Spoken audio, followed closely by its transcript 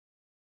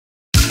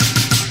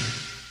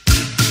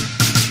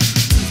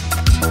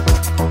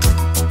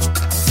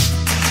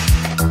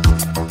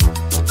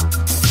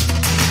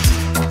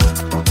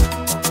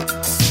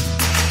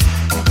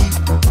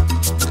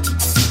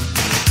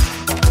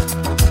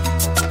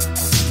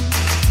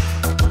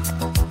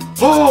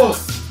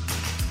Oh,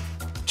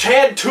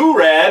 Chad Too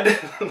Rad,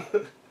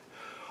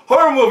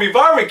 Horror Movie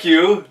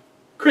Barbecue.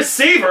 Chris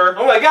Seaver.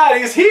 Oh my God,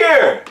 he's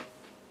here!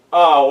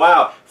 Oh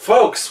wow,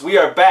 folks, we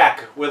are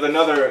back with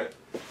another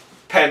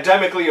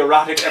pandemically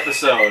erotic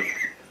episode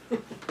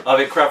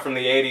of It Crept from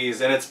the '80s,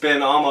 and it's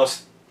been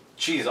almost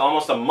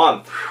a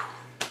month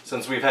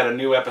since we've had a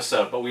new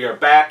episode. But we are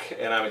back,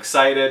 and I'm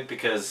excited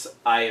because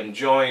I am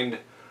joined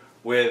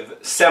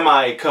with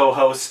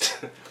semi-co-host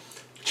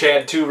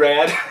Chad Too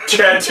Rad.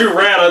 Chad Too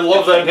Rad, I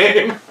love that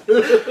name.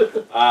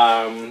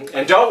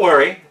 And don't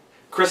worry,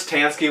 Chris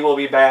Tansky will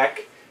be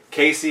back,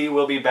 Casey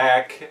will be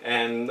back,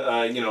 and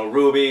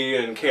Ruby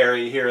and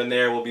Carrie here and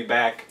there will be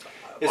back.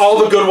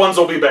 All the good ones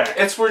will be back.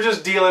 We're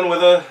just dealing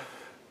with a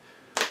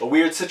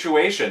weird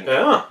situation.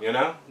 Yeah. You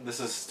know, this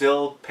is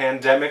still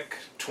pandemic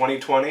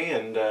 2020,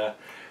 and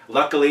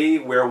luckily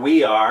where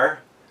we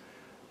are,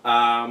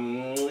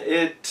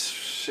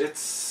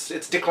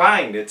 it's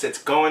declined.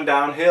 It's going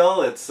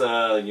downhill. It's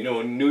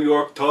New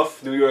York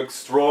tough, New York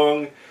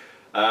strong.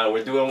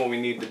 We're doing what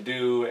we need to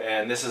do,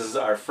 and this is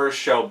our first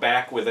show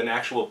back with an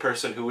actual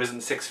person who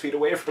isn't 6 feet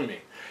away from me.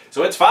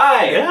 So it's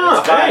fine. Yeah,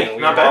 it's fine. hey,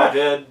 We're not all bad.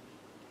 good.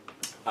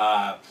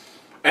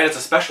 And it's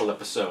a special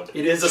episode.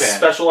 It is a Chad.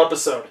 special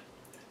episode.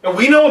 And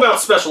we know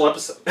about special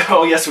episodes.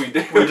 Oh, yes, we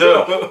do. We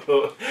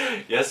do.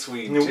 Yes,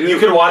 we do. You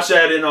can watch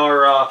that in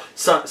our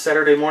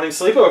Saturday morning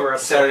sleepover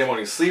episode. Saturday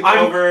morning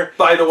sleepover.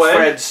 By the way,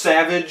 Fred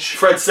Savage.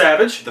 Fred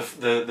Savage.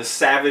 The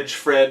Savage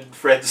Fred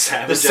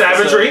Savage. The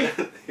savagery.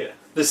 Yeah.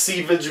 The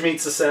Savage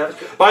meets the Savage.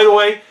 By the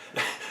way,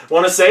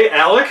 want to say,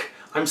 Alec,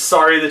 I'm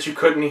sorry that you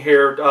couldn't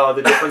hear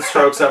the Different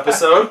Strokes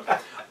episode.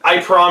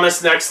 I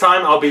promise next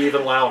time I'll be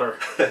even louder.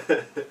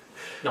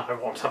 No, I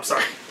won't. I'm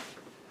sorry.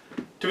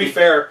 To be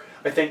fair,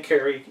 I think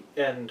Carrie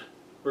and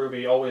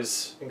Ruby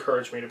always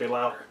encourage me to be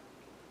louder.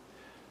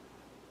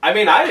 I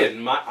mean, I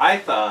didn't. I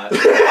thought that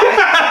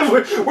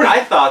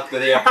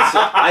the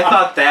episode. I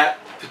thought that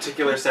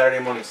particular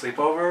Saturday morning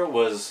sleepover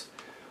was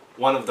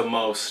one of the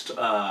most.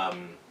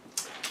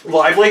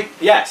 Lively?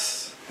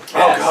 Yes. Oh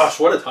Yes. gosh,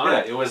 what a time!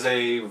 Yeah, it was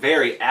a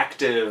very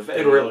active.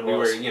 And It really we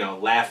was. were,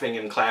 laughing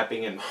and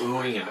clapping and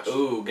oohing and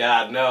ooh,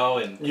 God no,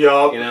 and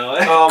Yup.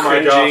 oh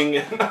my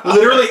cringing.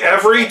 Literally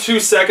every 2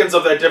 seconds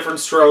of that Different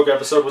Stroke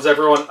episode was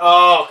everyone,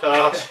 oh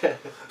gosh. It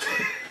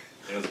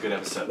was a good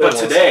episode. But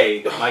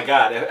today, my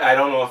God, I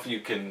don't know if you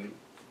can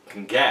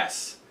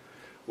guess,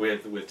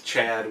 with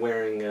Chad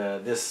wearing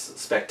this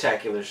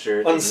spectacular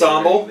shirt, and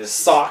Ensemble, wearing this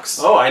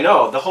socks. Oh, I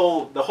know the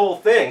whole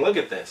thing. Look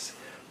at this.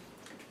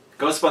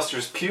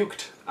 Ghostbusters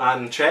puked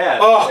on Chad.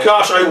 Oh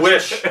gosh, I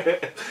wish.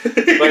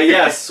 But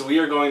yes, we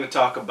are going to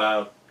talk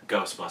about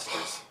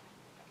Ghostbusters.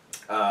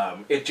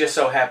 It just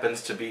so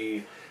happens to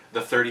be the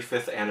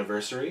 35th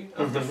anniversary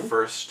of the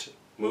first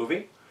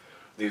movie,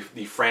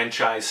 the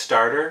franchise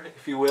starter,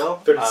 if you will.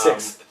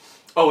 36th.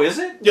 Oh, is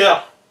it?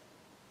 Yeah.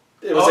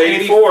 It was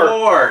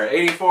 84.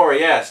 84,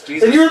 yes.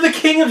 Jesus. And you're the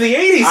king of the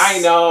 80s. I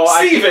know.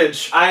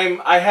 Stevenage.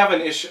 I have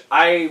an issue.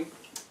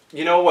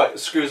 You know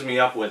what screws me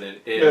up with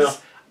it is... Yeah.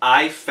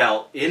 I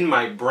felt in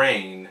my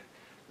brain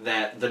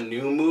that the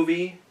new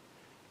movie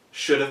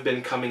should have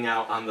been coming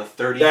out on the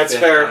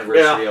 35th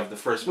anniversary of the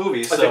first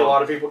movie. So I think a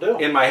lot of people do.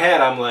 In my head,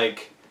 I'm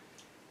like,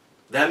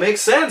 that makes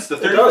sense. The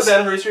 35th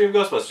anniversary of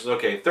Ghostbusters.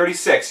 Okay,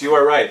 36. You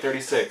are right,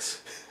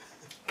 36.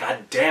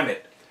 God damn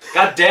it.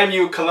 God damn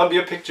you,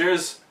 Columbia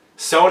Pictures,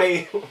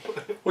 Sony.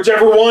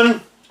 Whichever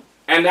one.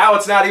 And now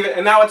it's not even.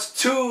 And now it's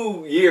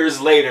 2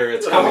 years later.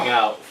 It's coming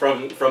out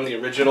from the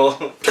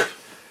original.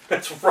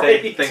 That's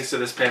right. Thanks to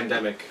this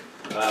pandemic.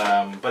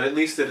 But at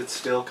least that it's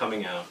still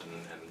coming out. And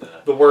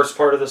the worst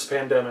part of this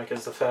pandemic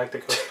is the fact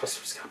that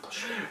Ghostbusters got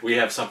pushed. We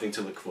have something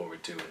to look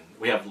forward to. And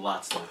we have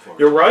lots to look forward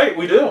to. You're right,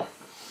 we do.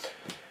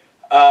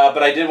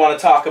 But I did want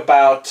to talk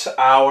about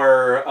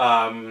our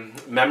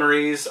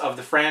memories of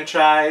the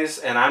franchise.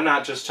 And I'm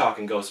not just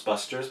talking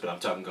Ghostbusters, but I'm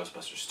talking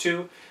Ghostbusters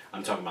 2.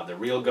 I'm talking about the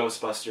real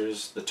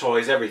Ghostbusters, the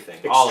toys,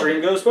 everything.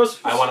 Extreme Ghostbusters?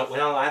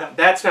 I don't.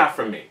 That's not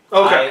from me.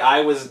 Okay.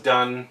 I was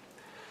done.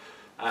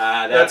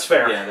 That's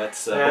fair. Yeah,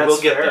 we'll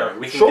get fair. there.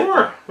 We can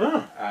sure. get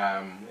there.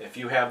 Yeah. If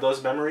you have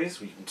those memories,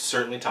 we can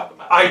certainly talk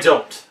about it. I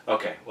don't.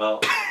 Okay,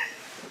 well,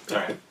 all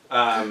right.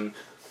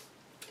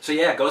 So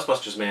yeah,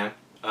 Ghostbusters, man.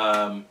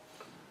 My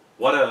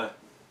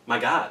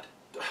God,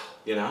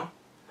 you know.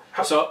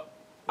 So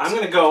I'm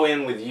gonna go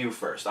in with you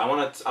first. I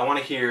want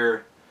to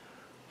hear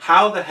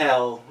how the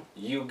hell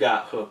you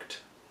got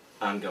hooked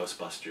on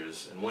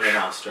Ghostbusters and when it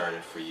all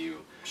started for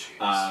you.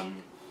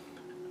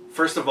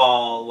 First of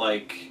all,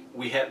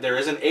 there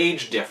is an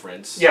age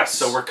difference. Yes.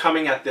 So we're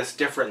coming at this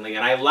differently,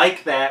 and I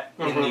like that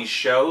in these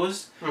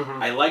shows.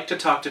 I like to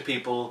talk to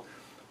people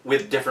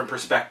with different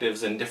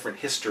perspectives and different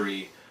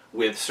history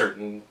with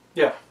certain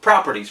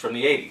properties from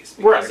the 80s.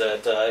 Because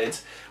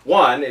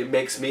it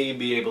makes me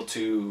be able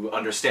to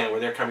understand where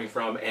they're coming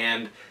from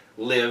and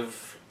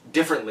live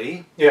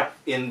differently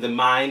in the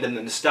mind and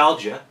the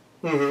nostalgia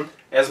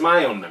as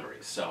my own memories.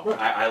 So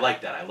I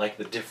like that. I like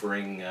the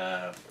differing,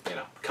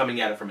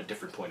 coming at it from a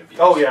different point of view.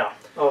 Oh yeah.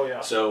 Oh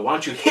yeah. So why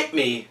don't you hit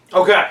me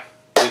Okay.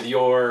 with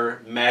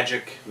your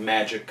magic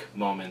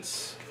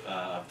moments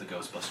of the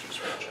Ghostbusters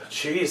franchise.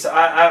 Jeez,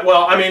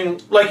 well, I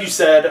mean, like you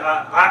said,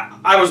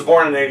 I was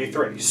born in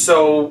 '83,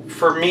 so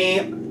for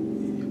me,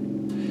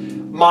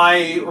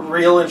 my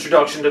real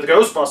introduction to the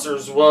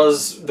Ghostbusters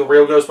was the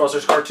real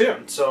Ghostbusters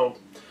cartoon. So,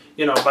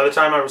 by the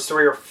time I was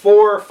 3 or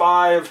 4 or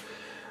 5,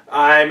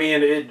 I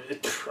mean,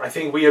 I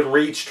think we had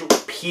reached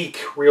peak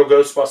real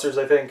Ghostbusters,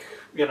 I think,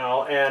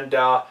 and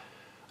I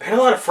had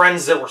a lot of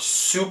friends that were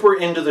super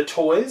into the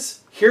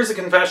toys. Here's a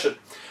confession.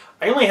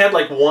 I only had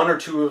like 1 or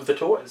 2 of the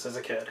toys as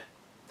a kid.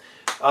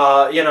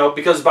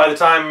 Because by the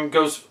time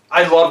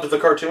I loved the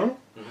cartoon,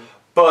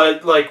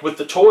 but like with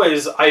the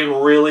toys, I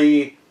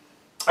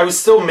was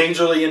still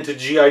majorly into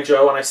G.I.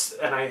 Joe,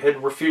 and I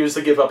had refused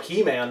to give up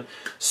He-Man.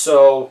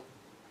 So,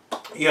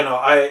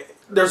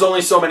 there's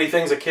only so many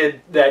things a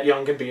kid that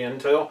young can be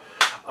into.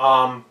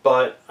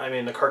 But I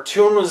mean, the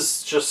cartoon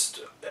was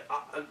just,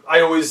 I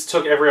always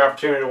took every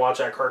opportunity to watch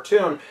that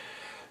cartoon.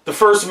 The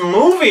first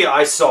movie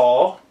I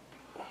saw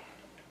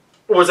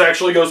was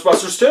actually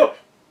Ghostbusters 2.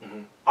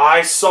 Mm-hmm.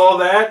 I saw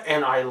that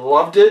and I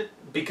loved it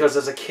because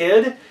as a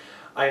kid,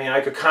 I mean,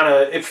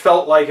 it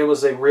felt like it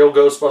was a real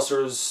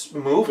Ghostbusters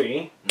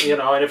movie,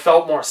 and it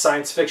felt more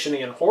science fiction-y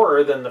and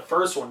horror than the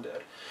first one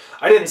did.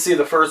 I didn't see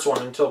the first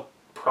one until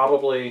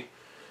probably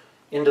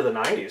into the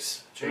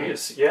 90s.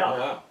 Jeez, yeah. Oh,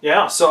 wow.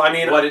 Yeah, so I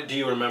mean... Do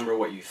you remember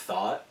what you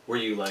thought? Were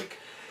you like,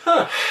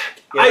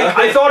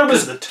 I thought it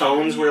was... The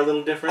tones were a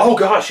little different? Oh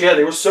gosh, yeah,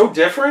 they were so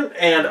different,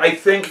 and I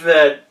think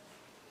that,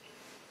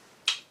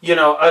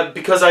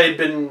 because I had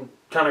been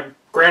kind of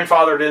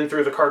grandfathered in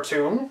through the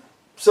cartoon,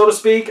 so to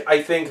speak,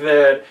 I think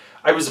that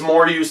I was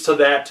more used to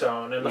that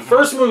tone. And the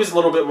first movie is a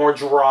little bit more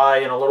dry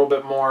and a little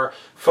bit more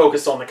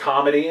focused on the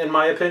comedy, in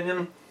my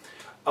opinion.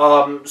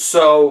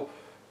 So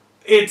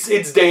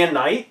it's day and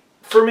night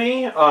for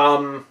me.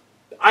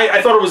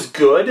 I thought it was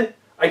good.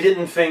 I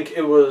didn't think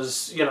it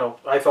was,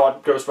 I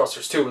thought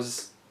Ghostbusters 2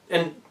 was,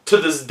 and to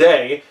this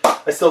day,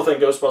 I still think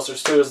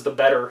Ghostbusters 2 is the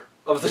better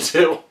of the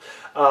two,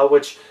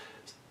 which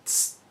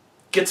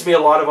gets me a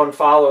lot of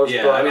unfollows.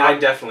 Yeah, but, I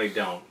definitely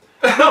don't.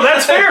 No,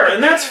 that's fair,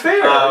 and that's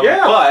fair.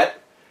 Yeah,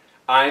 but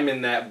I'm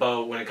in that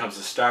boat when it comes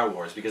to Star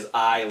Wars because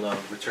I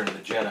love Return of the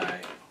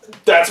Jedi.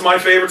 That's my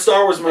favorite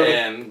Star Wars movie,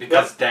 and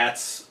because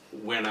that's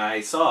when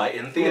I saw it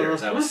in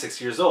theaters. Mm-hmm. I was 6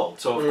 years old,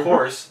 so of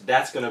course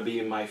that's going to be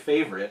my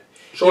favorite.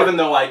 Sure. Even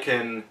though I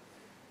can,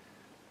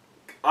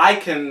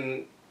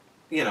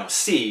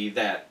 see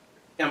that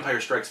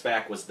Empire Strikes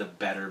Back was the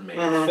better made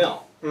film.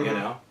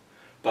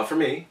 But for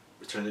me,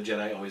 Return of the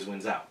Jedi always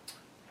wins out.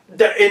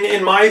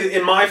 In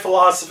my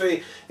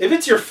philosophy, if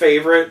it's your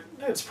favorite,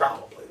 it's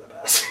probably the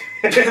best.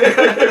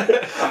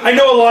 I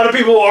know a lot of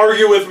people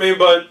argue with me,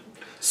 but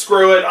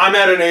screw it. I'm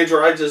at an age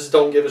where I just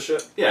don't give a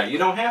shit. Yeah, you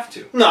don't have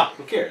to. No.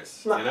 Who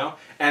cares? No.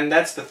 And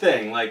that's the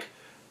thing. Like,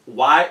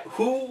 why?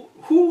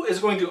 Who is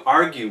going to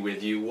argue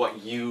with you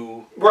what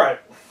you... Right.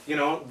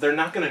 They're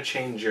not going to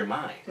change your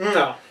mind.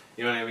 No.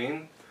 You know what I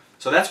mean?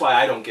 So that's why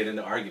I don't get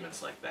into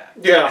arguments like that.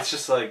 Yeah. It's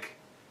just like...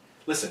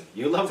 Listen,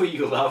 you love what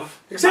you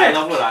love. Exactly.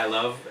 I love what I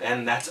love,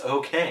 and that's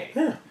okay.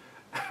 Yeah.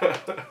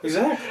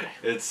 Exactly.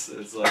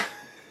 It's like,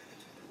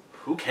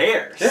 who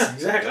cares? Yeah,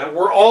 exactly.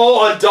 We're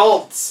all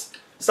adults.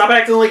 Stop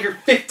acting like you're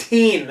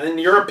 15, and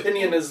your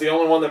opinion is the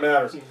only one that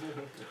matters.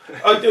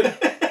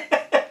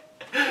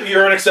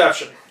 You're an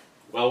exception.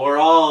 Well, we're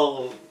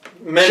all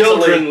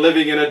children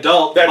living in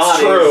adult bodies.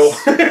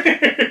 That's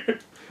true.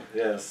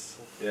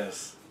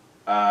 Yes.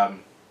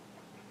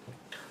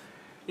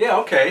 Yeah.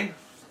 Okay.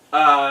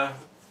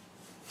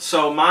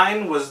 So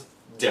mine was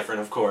different,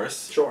 of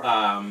course. Sure.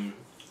 I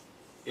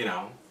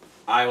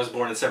was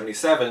born in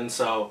 1977,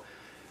 so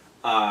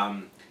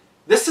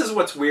this is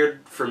what's weird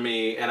for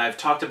me, and I've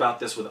talked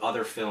about this with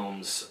other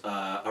films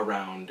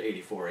around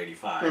 84,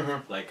 85.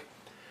 Mm-hmm. Like,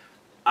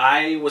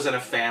 I was in a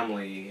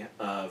family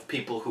of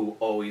people who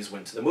always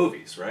went to the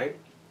movies, right?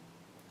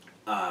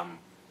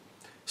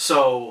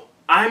 So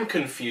I'm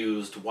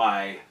confused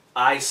why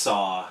I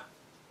saw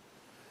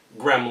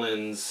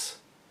Gremlins...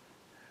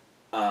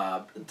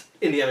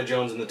 Indiana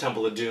Jones and the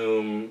Temple of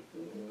Doom,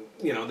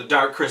 The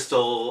Dark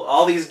Crystal,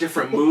 all these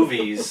different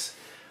movies,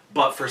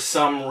 but for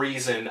some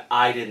reason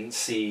I didn't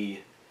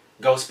see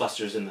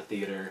Ghostbusters in the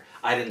theater.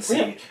 I didn't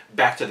see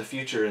Back to the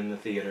Future in the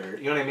theater.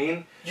 You know what I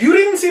mean? You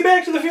didn't see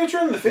Back to the Future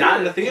in the theater? Not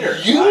in the theater.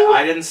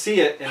 I didn't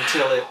see it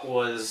until it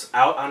was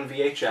out on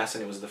VHS,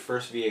 and it was the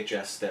first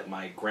VHS that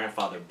my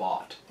grandfather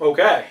bought.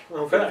 Okay.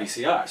 For the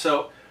VCR.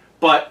 So,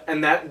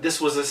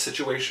 this was a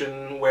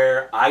situation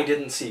where I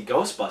didn't see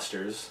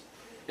Ghostbusters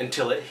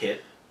until it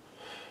hit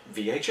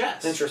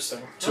VHS.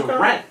 Interesting. To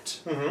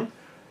rent. Mm-hmm.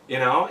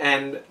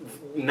 And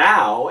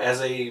now,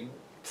 as a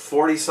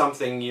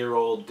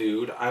 40-something-year-old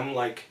dude, I'm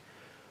like,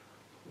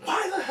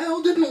 why the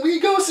hell didn't we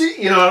go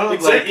see... yeah.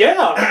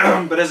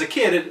 But as a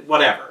kid,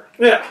 whatever.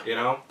 Yeah.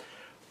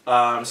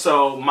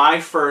 So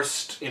my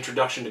first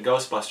introduction to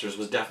Ghostbusters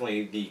was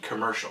definitely the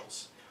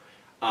commercials.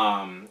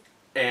 And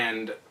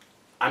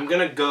I'm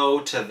going to go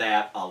to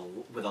that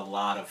with a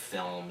lot of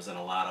films and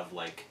a lot of,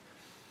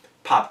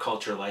 pop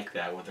culture like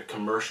that, where the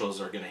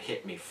commercials are going to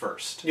hit me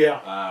first.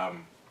 Yeah.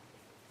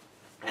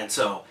 And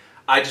so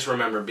I just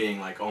remember being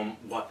like, oh,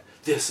 what?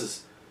 This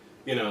is,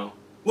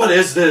 what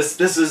is this?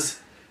 This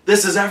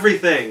is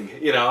everything,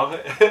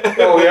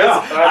 Oh,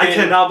 yeah. I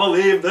cannot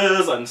believe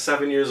this. I'm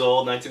 7 years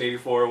old,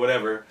 1984, or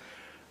whatever.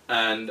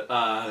 And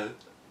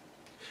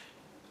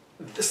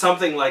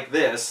something like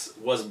this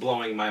was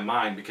blowing my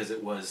mind because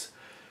it was,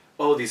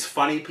 these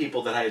funny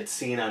people that I had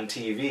seen on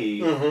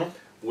TV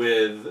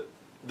with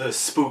the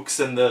spooks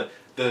and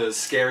the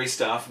scary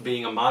stuff,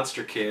 being a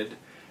monster kid.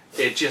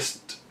 It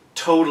just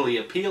totally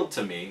appealed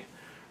to me.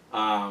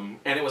 And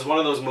it was one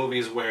of those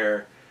movies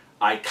where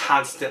I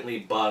constantly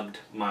bugged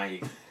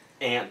my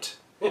aunt.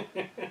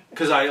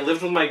 Because I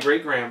lived with my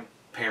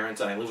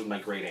great-grandparents and I lived with my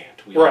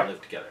great-aunt. We all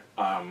lived together.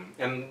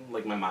 And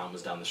like my mom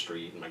was down the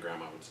street and my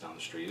grandma was down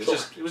the street. It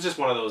was just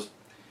one of those.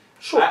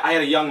 Sure. I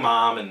had a young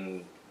mom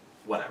and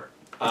whatever.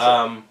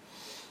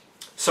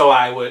 So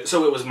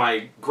it was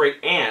my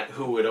great-aunt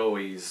who would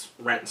always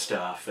rent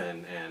stuff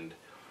and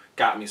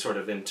got me sort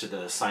of into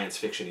the science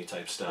fiction-y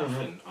type stuff.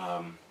 And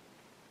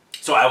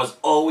so I was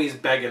always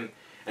begging.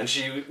 And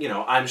she,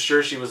 I'm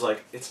sure she was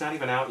like, "It's not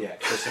even out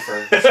yet,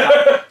 Christopher.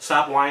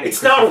 Stop whining.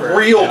 It's not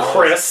real,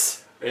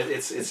 Chris.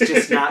 It's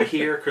just not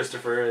here,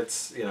 Christopher.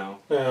 It's Yeah.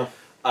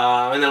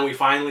 And then we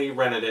finally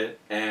rented it,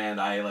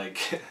 and I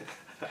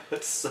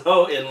was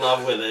so in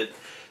love with it,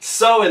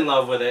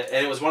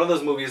 and it was one of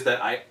those movies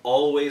that I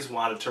always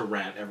wanted to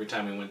rent every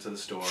time we went to the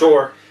store.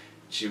 Sure.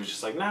 She was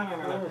just like,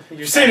 no.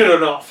 You've seen it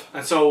enough.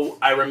 And so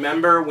I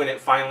remember when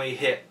it finally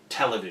hit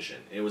television.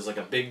 It was like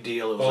a big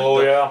deal. It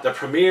was the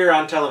premiere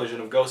on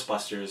television of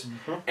Ghostbusters,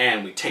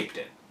 and we taped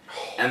it.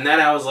 And then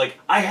I was like,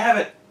 I have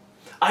it.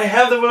 I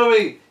have the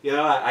movie.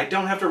 I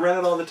don't have to rent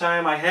it all the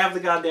time. I have the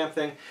goddamn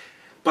thing.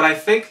 But I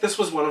think this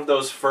was one of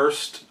those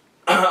first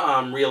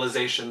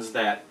realizations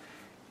that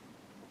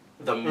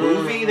the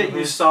movie that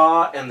you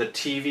saw and the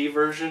TV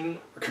version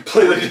are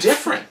completely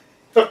different.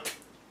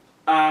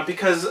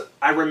 Because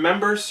I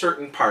remember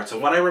certain parts,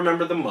 and what I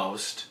remember the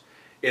most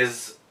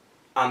is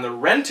on the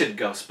rented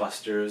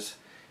Ghostbusters,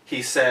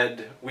 he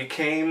said, "We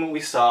came, we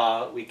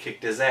saw, we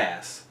kicked his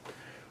ass.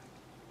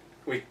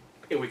 We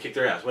kicked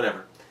their ass,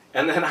 whatever."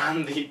 And then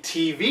on the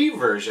TV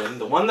version,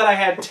 the one that I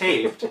had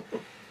taped,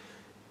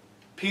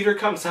 Peter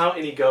comes out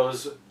and he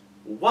goes,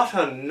 "What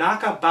a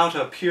knockabout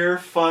of pure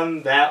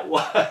fun that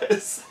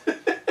was."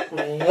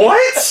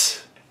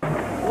 What?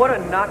 What a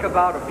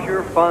knockabout of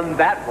pure fun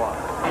that was.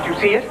 Did you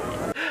see it?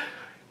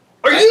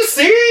 Are you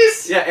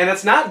serious? Yeah, and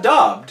it's not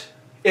dubbed.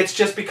 It's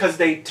just because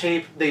they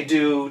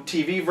do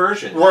TV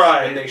versions.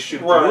 Right. And they shoot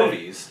the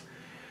movies.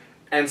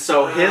 And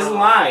so his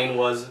line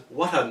was,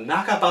 "What a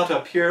knockabout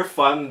of pure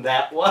fun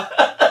that was."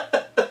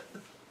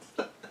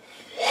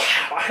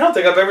 Wow, I don't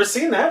think I've ever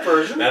seen that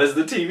version. That is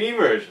the TV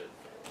version.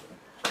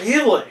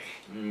 Really?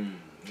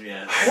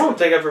 Yes. I don't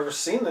think I've ever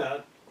seen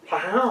that.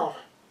 Wow.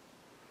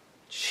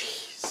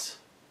 Jeez.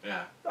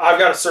 Yeah. I've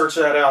got to search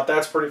that out.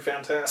 That's pretty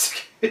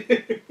fantastic.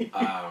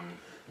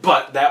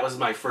 But that was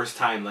my first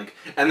time,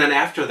 and then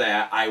after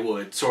that, I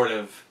would sort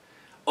of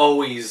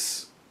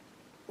always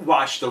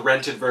watch the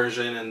rented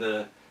version and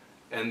the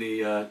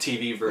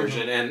TV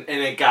version, and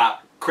it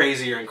got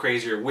crazier and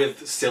crazier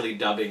with silly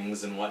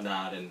dubbings and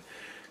whatnot, and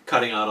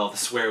cutting out all the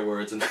swear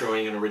words and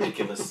throwing in a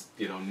ridiculous,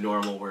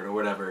 normal word or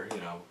whatever.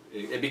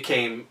 It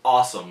became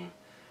awesome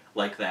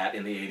like that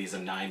in the 80s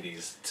and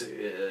 90s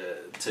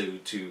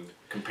to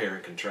compare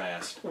and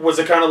contrast. Was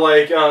it kind of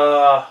like,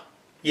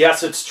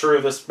 yes, it's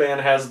true, this man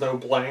has no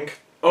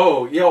blank?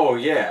 Oh,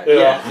 yeah.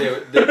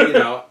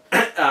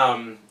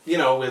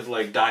 With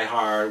like Die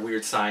Hard,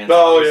 Weird Science,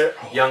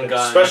 Young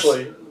Guns,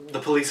 especially the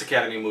Police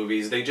Academy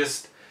movies, they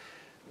just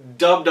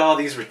dubbed all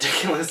these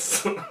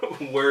ridiculous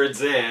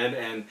words in,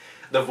 and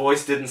the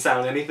voice didn't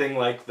sound anything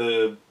like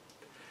the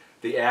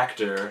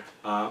actor,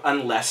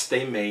 unless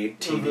they made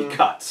TV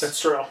cuts.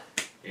 That's true.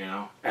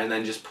 And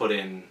then just put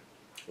in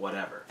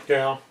whatever.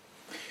 Yeah.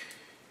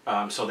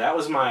 So that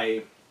was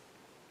my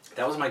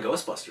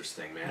Ghostbusters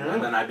thing, man.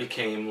 And then I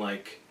became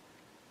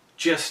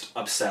just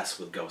obsessed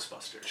with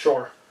Ghostbusters.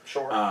 Sure.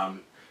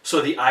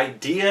 So the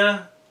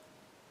idea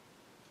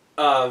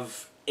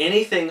of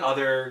anything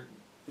other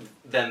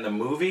than the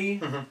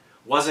movie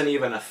wasn't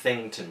even a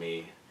thing to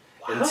me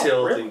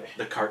until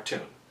the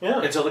cartoon.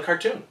 Yeah. Until the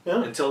cartoon.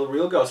 Yeah. Until the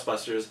real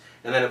Ghostbusters.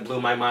 And then it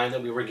blew my mind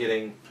that we were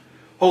getting,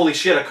 holy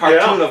shit, a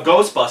cartoon of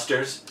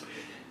Ghostbusters.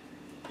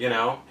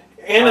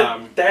 And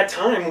at that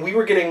time, we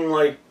were getting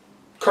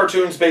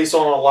cartoons based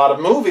on a lot of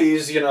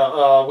movies. We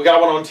got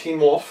one on Teen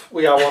Wolf.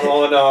 We got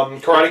one on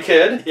Karate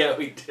Kid. Yeah,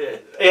 we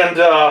did. And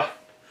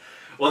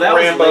well, that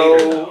Rambo.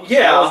 Was later, though.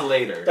 Yeah, that was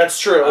later. That's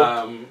true.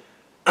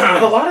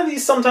 And a lot of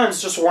these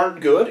sometimes just weren't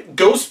good.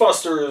 Real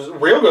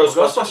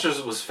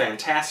Ghostbusters was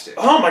fantastic.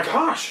 Oh my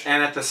gosh!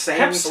 And at the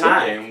same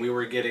time, we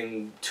were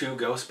getting 2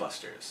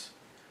 Ghostbusters.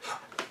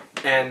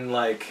 And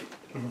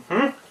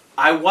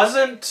I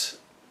wasn't,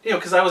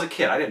 because I was a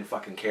kid, I didn't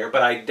fucking care,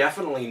 but I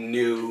definitely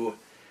knew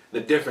the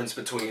difference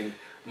between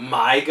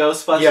my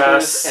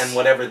Ghostbusters and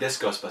whatever this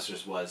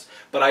Ghostbusters was.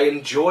 But I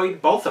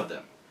enjoyed both of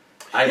them.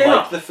 I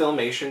liked the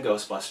Filmation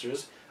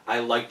Ghostbusters. I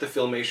liked the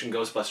Filmation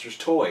Ghostbusters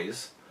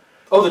toys.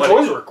 Oh, the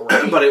toys were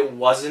great. But it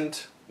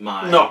wasn't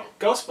my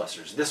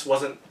Ghostbusters. This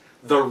wasn't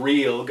the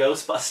real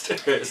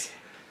Ghostbusters.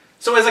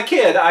 So as a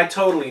kid, I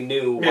totally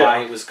knew why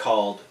it was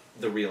called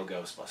the real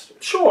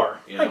Ghostbusters. Sure.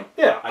 You know?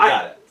 I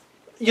got it.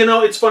 You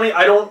know, it's funny.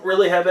 I don't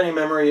really have any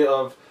memory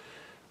of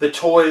the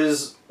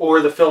toys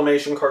or the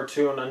Filmation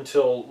cartoon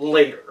until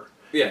later.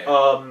 Yeah.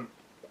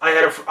 I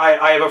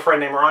have a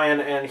friend named Ryan,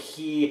 and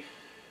he,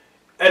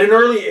 at an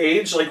early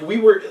age, like we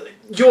were.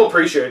 You'll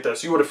appreciate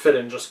this. You would have fit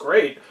in just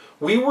great.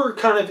 We were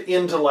kind of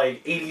into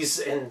like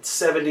 80s and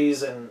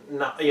 70s and,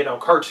 you know,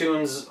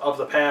 cartoons of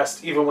the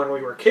past, even when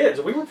we were kids.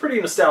 We were pretty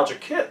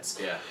nostalgic kids.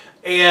 Yeah.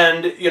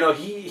 And, you know,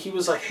 he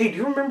was like, hey, do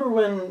you remember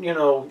when, you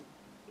know,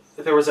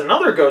 there was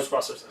another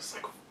Ghostbusters? I was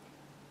like,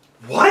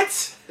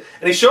 what?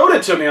 And he showed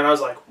it to me, and I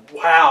was like,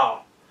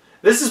 wow,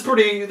 this is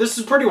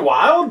pretty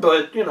wild,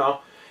 but, you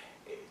know,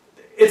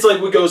 it's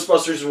like with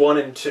Ghostbusters 1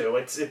 and 2.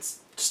 It's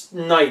just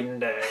night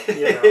and day,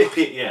 you know?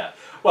 Yeah.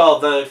 Well,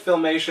 the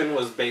Filmation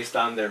was based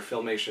on their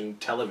Filmation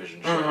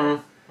television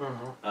show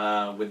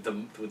with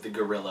the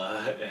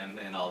gorilla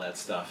and all that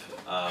stuff.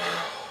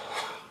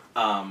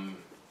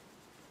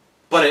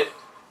 But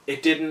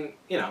it didn't,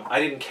 you know,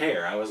 I didn't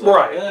care. I was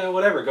like,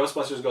 whatever,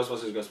 Ghostbusters.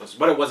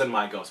 But it wasn't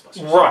my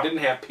Ghostbusters. Right. It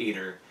didn't have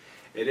Peter.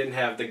 It didn't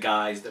have the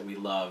guys that we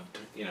loved.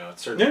 You know, it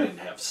certainly didn't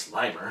have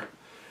Slimer.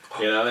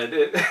 You know,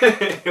 it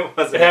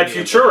wasn't. It had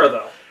Futura,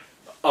 though.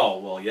 Oh,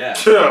 well, yeah.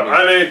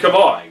 I mean, come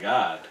on. Oh, my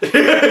God.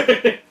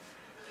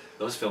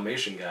 Those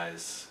Filmation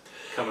guys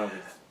coming up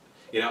with...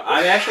 You know,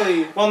 I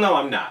actually... Well, no,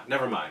 I'm not.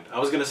 Never mind. I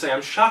was going to say,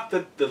 I'm shocked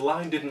that the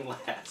line didn't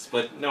last,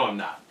 but no, I'm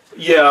not.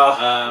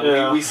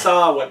 Yeah. We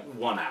saw what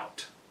won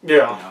out.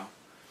 Yeah.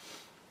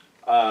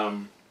 You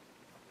know?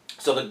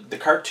 So the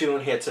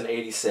cartoon hits in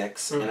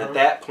 86, and at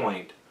that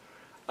point,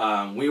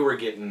 we were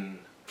getting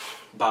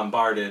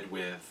bombarded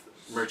with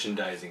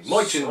merchandising,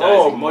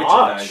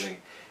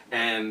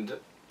 and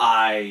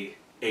I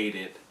ate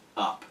it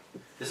up.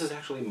 This is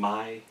actually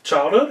my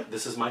childhood.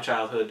 This is my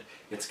childhood.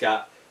 It's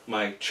got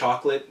my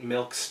chocolate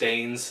milk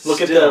stains. Look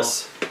at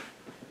this.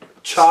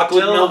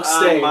 Chocolate milk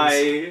stains. On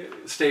my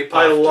Stay Puft.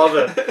 I love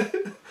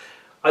it.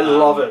 I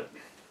love it.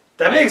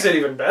 That makes it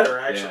even better,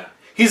 actually. Yeah.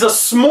 He's a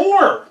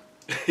s'more.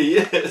 He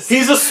is.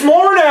 He's a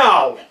s'more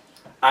now.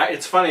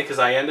 It's funny because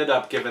I ended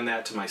up giving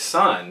that to my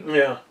son.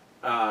 Yeah.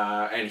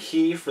 And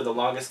he, for the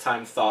longest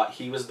time, thought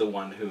he was the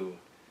one who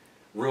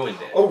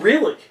ruined it. Oh,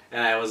 really?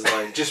 And I was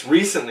like, just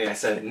recently I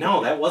said,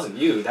 no, that wasn't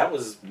you. That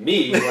was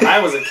me when I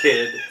was a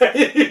kid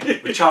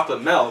with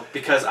chocolate milk,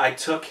 because I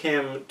took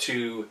him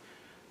to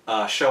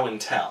show and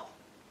tell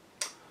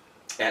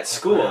at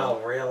school.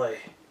 Oh, really?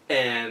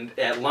 And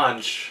at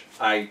lunch,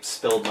 I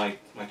spilled my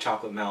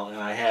chocolate milk, and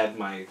I had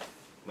my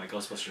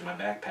Ghostbusters in my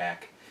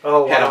backpack.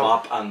 Oh, wow. Had them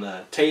up on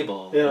the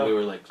table. Yeah. And we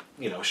were like,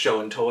 you know,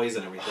 showing toys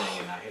and everything,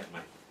 and I had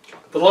my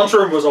chocolate. The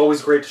lunchroom was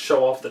always great to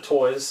show off the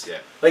toys. Yeah.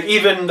 Like,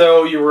 even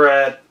though you were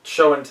at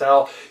show and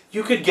tell,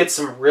 you could get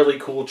some really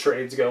cool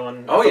trades going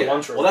at the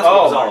lunchroom. Well, that's what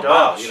it was all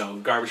about. You know,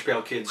 Garbage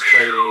Pail Kids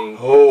trading,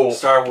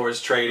 Star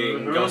Wars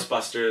trading,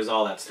 Ghostbusters,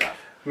 all that stuff.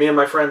 Me and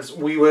my friends,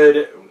 we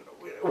would,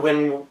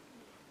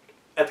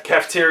 at the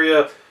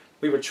cafeteria,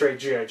 we would trade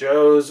G.I.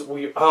 Joes.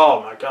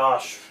 Oh my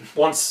gosh.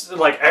 Once,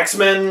 like,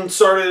 X-Men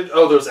started,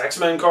 those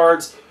X-Men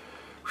cards.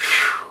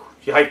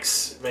 Whew,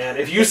 yikes, man.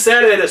 If you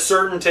sat at a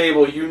certain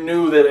table, you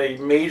knew that a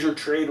major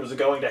trade was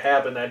going to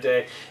happen that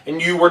day,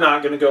 and you were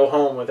not going to go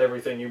home with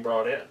everything you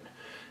brought in.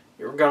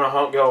 You were going to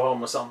go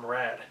home with something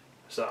rad.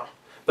 So,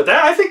 but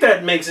I think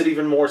that makes it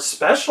even more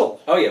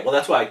special. Oh, yeah. Well,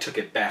 that's why I took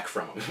it back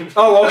from him.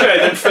 Oh, okay.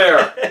 Then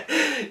fair.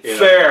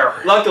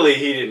 Fair. Luckily,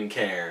 he didn't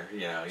care.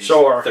 You know, he's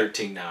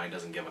 13 now. He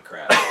doesn't give a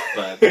crap.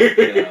 But,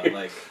 you know,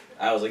 like,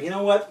 I was like, you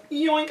know what?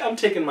 Yoink, I'm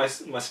taking my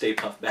Stay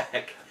Puft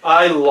back.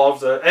 I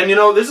loved it. And, you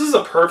know, this is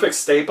a perfect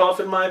Stay Puft,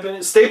 in my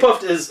opinion. Stay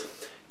Puft is,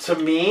 to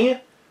me,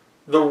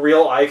 the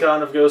real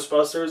icon of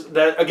Ghostbusters.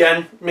 That,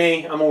 again,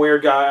 I'm a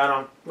weird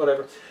guy.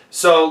 Whatever.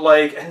 So,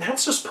 like, and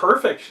that's just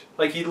perfect.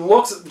 Like, he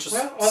looks just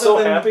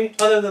happy.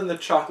 Other than the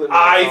chocolate.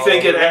 I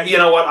think you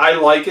know what? I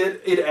like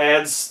it. It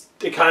adds,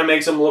 it kind of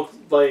makes him look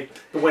like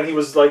when he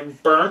was,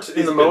 like, burnt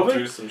in the movie.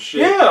 Through some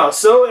shit. Yeah,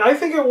 so I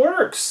think it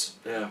works.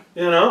 Yeah.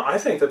 You know, I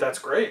think that's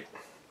great.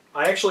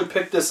 I actually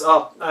picked this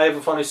up. I have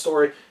a funny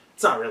story.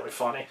 It's not really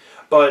funny,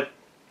 but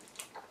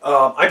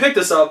I picked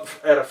this up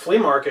at a flea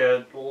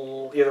market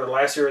either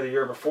last year or the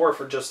year before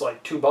for just,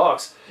 like,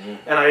 $2.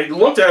 And I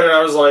looked at it and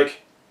I was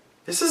like,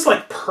 this is,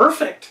 like,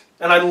 perfect.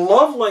 And I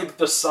love, like,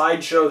 the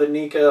sideshow that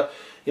Nika,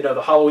 you know,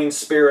 the Halloween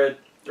Spirit,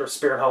 or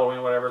Spirit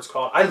Halloween, whatever it's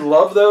called. I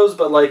love those,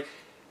 but, like,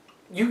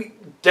 you,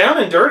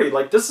 down and dirty,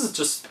 like, this is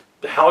just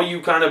how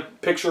you kind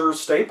of picture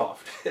Stay Puft.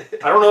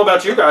 I don't know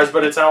about you guys,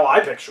 but it's how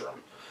I picture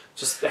them.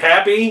 Just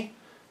happy,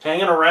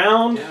 hanging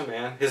around. Yeah,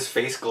 man. His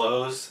face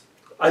glows.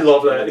 I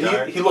love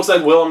that. He looks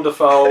like Willem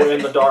Dafoe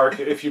in the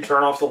dark if you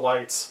turn off the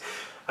lights.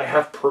 I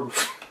have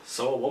proof.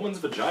 So a woman's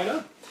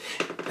vagina?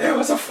 There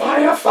was a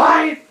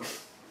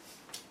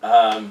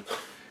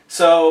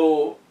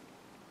So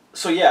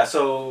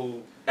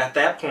at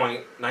that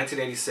point,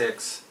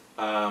 1986,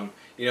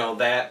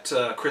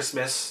 that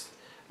Christmas,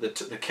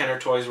 the Kenner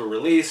toys were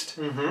released.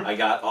 Mm-hmm. I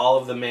got all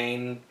of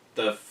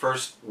the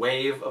first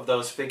wave of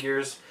those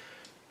figures,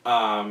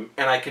 and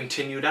I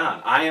continued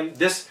on.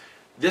 This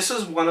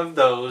is one of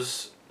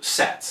those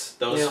sets,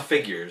 those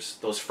figures,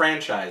 those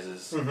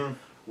franchises, mm-hmm.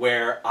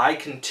 where I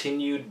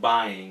continued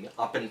buying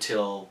up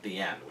until the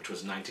end, which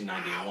was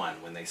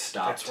 1991 when they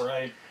stopped. That's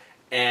right.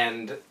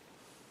 And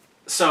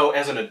so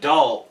as an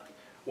adult,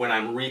 when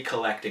I'm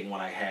recollecting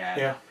what I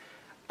had,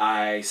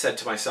 I said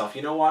to myself,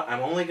 you know what, I'm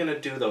only going to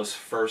do those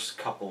first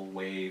couple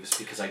waves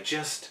because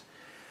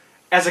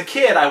as a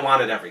kid, I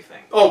wanted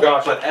everything. Oh,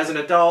 gosh. But as an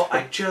adult,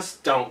 I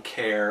just don't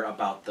care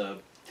about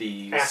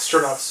the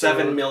Astronaut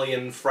 7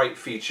 million fright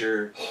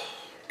feature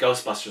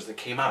Ghostbusters that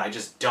came out. I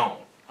just don't.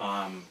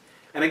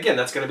 And again,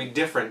 that's going to be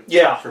different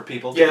for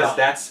people because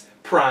that's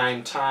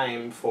prime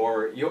time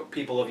for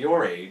people of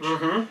your age.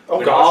 Mm-hmm. Oh,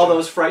 when all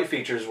those fright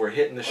features were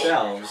hitting the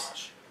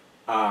shelves.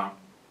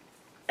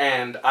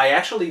 And I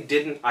actually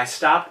I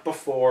stopped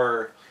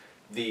before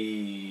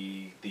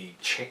the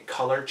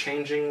color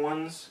changing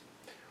ones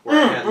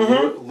where I had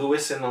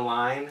Lewis in the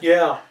line.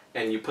 Yeah.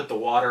 And you put the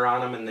water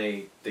on them and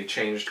they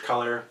changed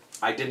color.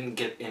 I didn't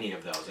get any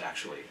of those,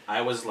 actually.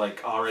 I was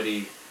like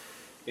already,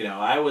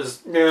 I was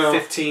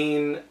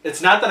 15.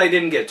 It's not that I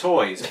didn't get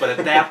toys, but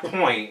at that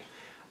point,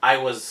 I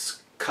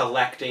was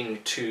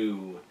collecting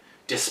to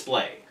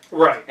display.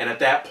 Right. And at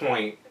that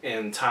point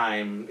in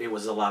time, it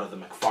was a lot of the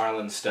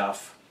McFarlane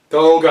stuff.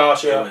 Oh,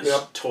 gosh, yeah. It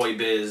was Toy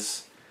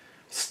Biz,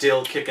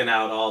 still kicking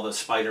out all the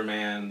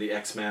Spider-Man, the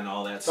X-Men,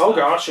 all that stuff. Oh,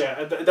 gosh,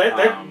 yeah.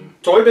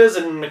 That Toy Biz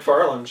and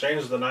McFarlane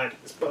changed the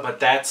 90s. But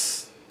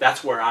that's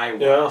where I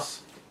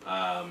was.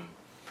 Yeah.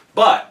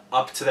 But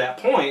up to that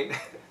point,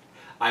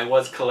 I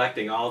was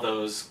collecting all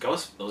those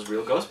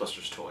real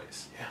Ghostbusters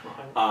toys.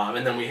 Yeah.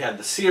 And then we had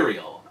the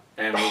cereal,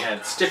 and we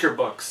had sticker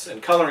books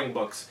and coloring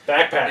books.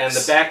 Backpacks. And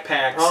the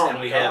backpacks, and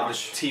we had the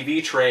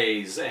TV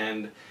trays,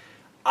 and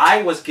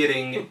I was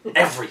getting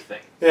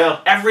everything.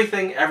 Yeah.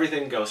 Everything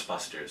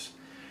Ghostbusters.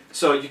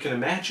 So you can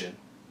imagine,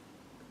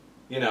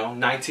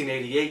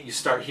 1988, you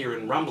start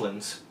hearing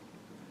rumblings,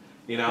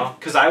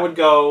 because I would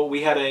go,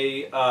 we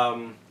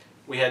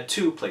had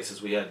two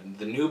places. We had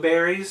the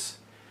Newberries,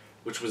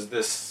 which was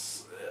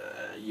this,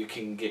 you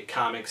can get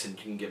comics and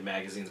you can get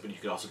magazines, but you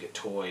could also get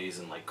toys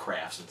and like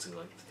crafts and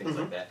things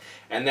like that.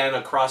 And then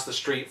across the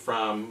street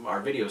from our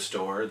video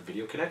store, the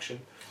Video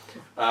Connection,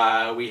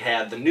 we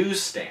had the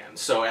newsstand.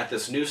 So at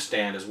this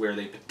newsstand is where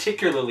they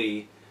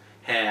particularly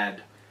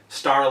had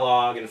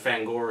Starlog and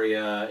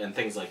Fangoria and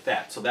things like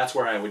that. So that's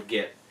where I would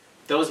get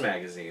those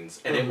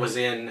magazines. And it was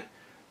in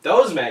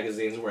those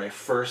magazines where I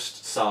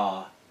first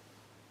saw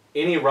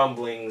any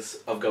rumblings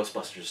of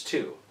Ghostbusters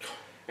 2.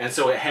 And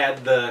so it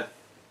had the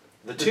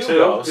two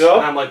ghosts,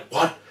 and I'm like,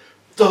 what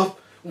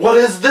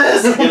is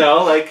this?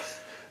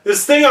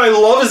 This thing I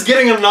love is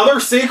getting another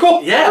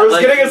sequel? Yeah. Or is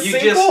getting a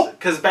sequel?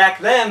 Because back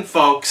then,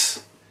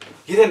 folks,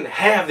 you didn't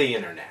have the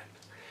internet.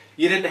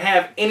 You didn't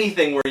have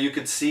anything where you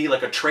could see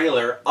like a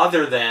trailer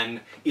other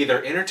than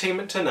either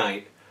Entertainment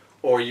Tonight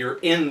or you're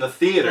in the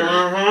theater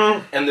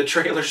and the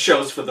trailer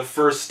shows for the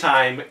first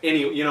time,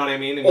 you know what I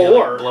mean? And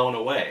you're like blown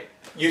away.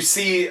 You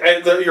see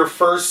your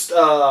first,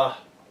 what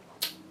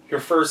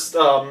is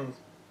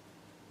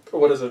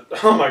it?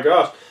 Oh my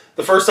gosh.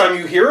 The first time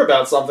you hear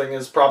about something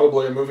is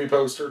probably a movie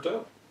poster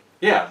too.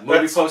 Yeah,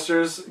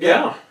 posters.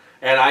 Yeah.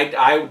 And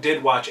I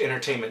did watch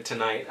Entertainment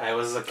Tonight. I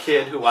was a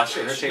kid who watched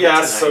Entertainment Tonight.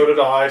 Yeah, so did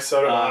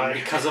I.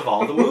 Because of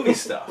all the movie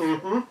stuff.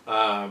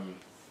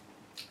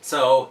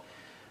 So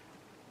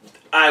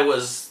I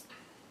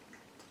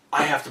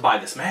have to buy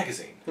this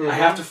magazine. I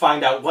have to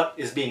find out what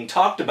is being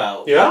talked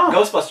about. Yeah.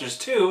 Ghostbusters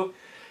 2.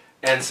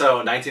 And so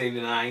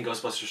 1989,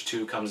 Ghostbusters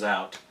 2 comes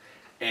out.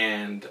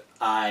 And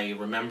I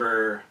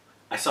remember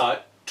I saw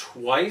it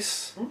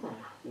twice.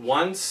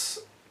 Once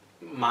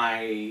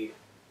my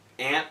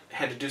aunt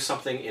had to do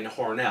something in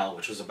Hornell,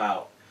 which was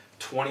about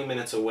 20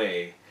 minutes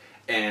away.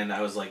 And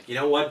I was like, you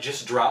know what?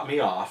 Just drop me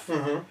off.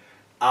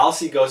 I'll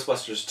see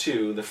Ghostbusters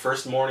 2 the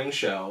first morning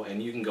show,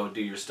 and you can go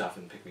do your stuff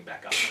and pick me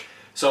back up.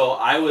 So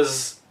I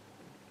was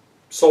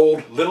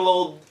sold. Little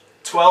old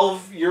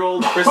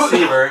 12-year-old Chris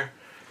Seaver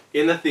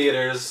in the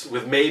theaters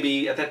with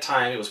maybe, at that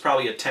time, it was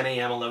probably a 10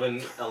 a.m.,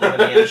 11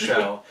 a.m.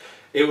 show.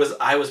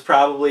 I was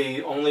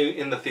probably only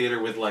in the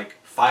theater with like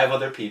 5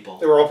 other people.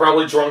 They were all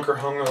probably drunk or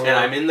hungover. And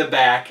I'm in the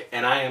back,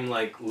 and I am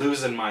like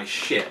losing my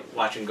shit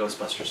watching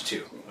Ghostbusters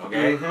 2,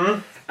 okay?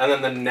 And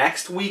then the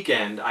next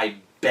weekend, I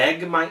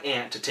beg my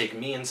aunt to take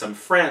me and some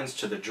friends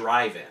to the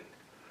drive-in.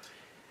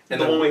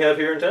 And the one we have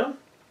here in town?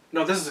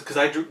 No, this is because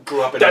I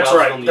grew up in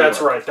Wellsville, New York.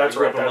 That's right. I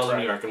grew up in Wellsville,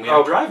 New York, and we had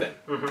a drive-in.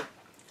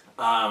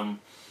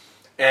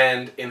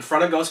 And in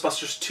front of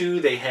Ghostbusters 2,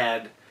 they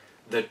had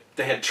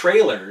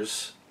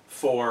trailers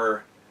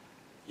for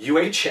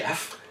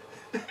UHF.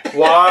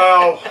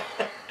 Wow.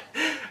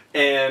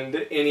 And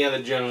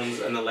Indiana Jones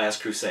and the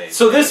Last Crusade.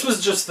 So this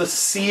was just the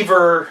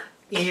Seaver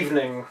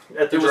evening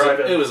at the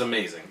drive-in. It was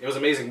amazing. It was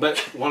amazing. But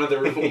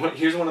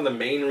here's one of the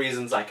main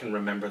reasons I can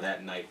remember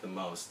that night the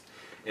most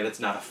and it's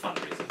not a fun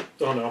reason.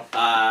 Oh no.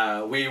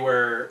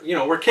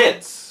 We're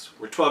kids.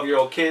 We're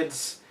 12-year-old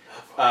kids.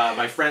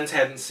 My friends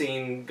hadn't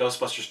seen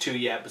Ghostbusters 2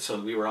 yet, so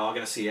we were all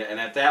going to see it. And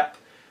at that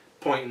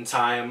point in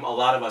time, a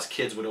lot of us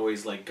kids would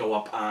always like go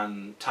up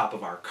on top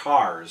of our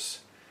cars,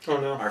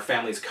 our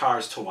family's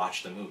cars, to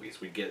watch the movies.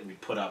 We'd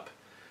put up,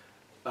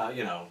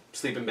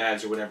 sleeping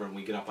bags or whatever, and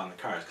we'd get up on the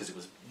cars because it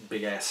was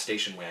big ass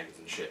station wagons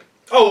and shit.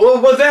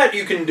 Oh well, that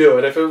you can do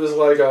it if it was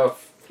like a.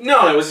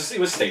 No, it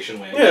was station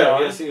wagon.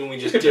 Yeah, and we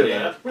just did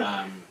that.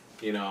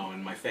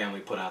 And my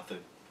family put out the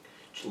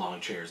lawn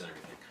chairs and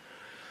everything.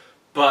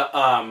 But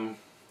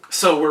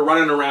so we're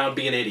running around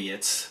being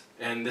idiots,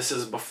 and this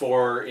is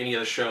before any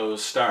of the show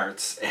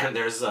starts. And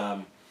there's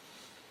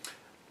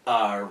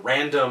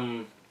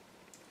random,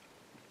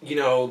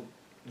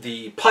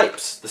 the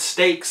pipes, the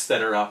stakes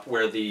that are up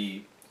where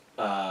the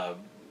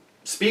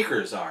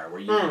speakers are,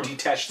 where you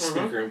detach the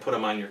speaker and put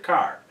them on your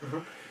car.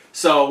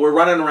 So we're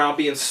running around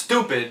being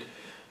stupid.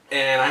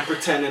 And I'm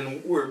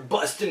pretending we're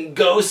busting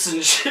ghosts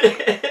and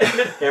shit.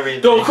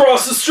 Don't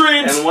cross the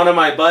streets! And one of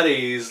my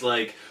buddies,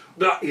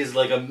 he's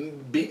like a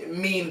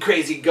mean,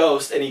 crazy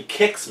ghost, and he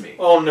kicks me.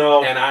 Oh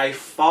no. And I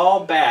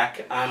fall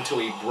back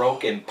onto a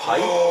broken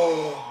pipe.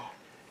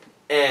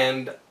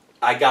 And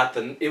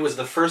it was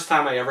the first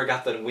time I ever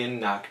got the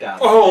wind knocked out.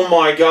 Oh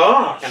my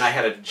gosh. And I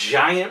had a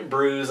giant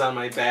bruise on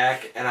my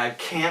back, and I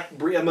can't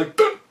breathe. I'm like,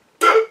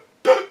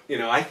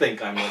 I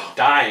think I'm like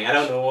dying. I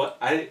don't know what,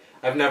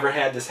 I've never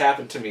had this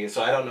happen to me,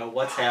 so I don't know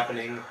what's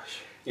happening.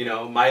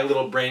 My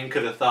little brain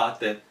could have thought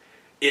that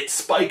it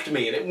spiked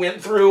me and it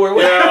went through or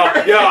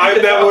whatever. Yeah,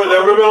 that would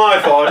have been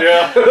my thought,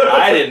 yeah.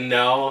 I didn't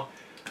know.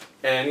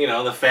 And,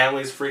 the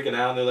family's freaking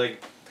out. They're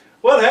like,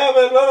 what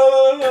happened?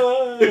 Go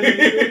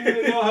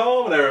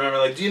home. And I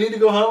remember, do you need to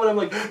go home? And I'm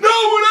like, no, we're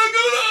not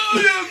going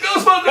home.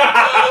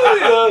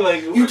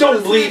 Ghostbusters. You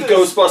don't leave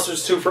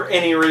Ghostbusters 2 for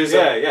any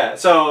reason. Yeah.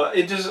 So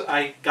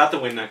I got the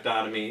wind knocked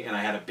out of me, and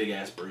I had a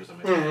big-ass bruise on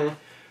my back.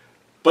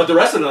 But the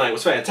rest of the night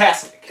was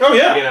fantastic. Oh,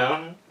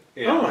 yeah.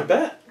 Oh, I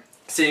bet.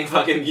 Seeing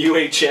fucking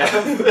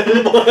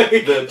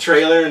UHF, the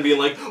trailer, and being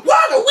like,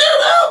 what a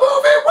weirdo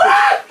movie,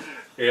 what?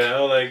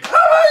 Oh my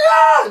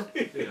god!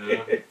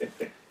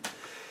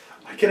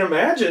 I can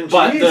imagine,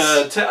 But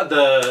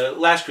the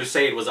Last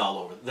Crusade was all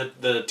over.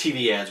 The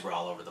TV ads were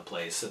all over the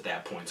place at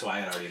that point, so I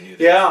had already knew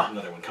there was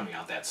another one coming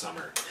out that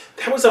summer.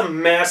 That was a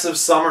massive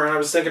summer, and I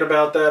was thinking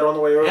about that on the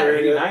way over here.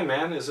 89,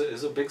 man, is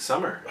a big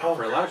summer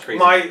for a lot of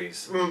crazy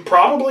movies.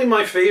 Probably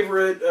my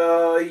favorite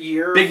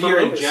year. Big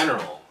year movies. in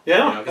general.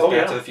 Yeah. Because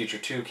Back to the Future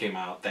 2 came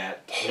out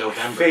that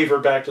November.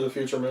 Favorite Back to the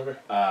Future movie.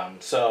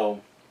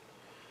 So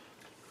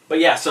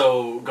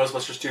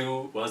Ghostbusters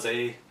 2 was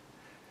a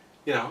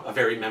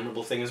very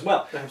memorable thing as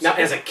well. Absolutely. Now,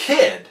 as a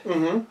kid,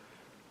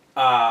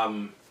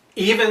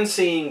 even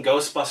seeing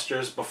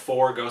Ghostbusters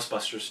before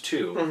Ghostbusters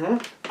 2,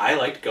 I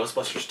liked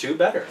Ghostbusters 2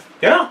 better.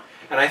 Yeah.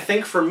 And I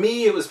think for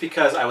me it was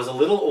because I was a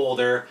little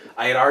older.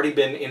 I had already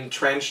been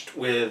entrenched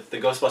with the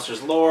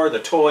Ghostbusters lore, the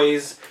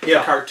toys,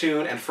 the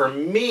cartoon, and for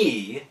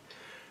me,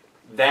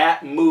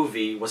 that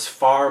movie was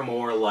far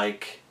more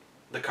like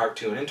the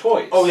cartoon and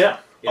toys. Oh, yeah.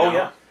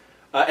 Yeah.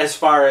 As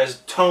far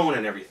as tone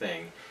and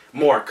everything.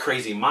 More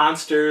crazy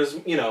monsters,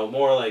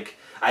 more like...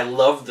 I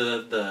love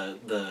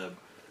the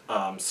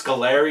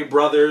Scolari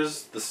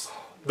brothers.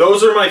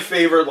 Those are my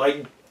favorite,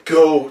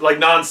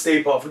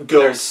 non-Stay Puft ghosts.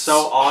 They're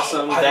so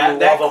awesome.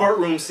 That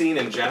courtroom scene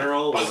in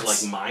general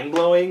was,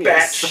 mind-blowing.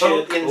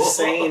 Batshit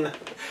insane.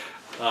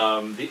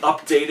 The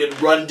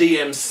updated Run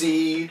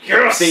DMC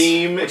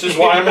theme. Which is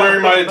why I'm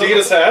wearing my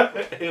Adidas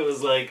hat. It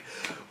was like,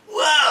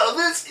 wow,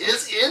 this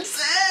is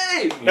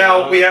insane!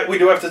 Now, we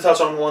do have to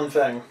touch on one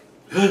thing.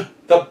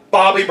 The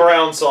Bobby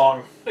Brown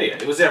song. Oh, yeah,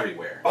 it was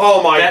everywhere.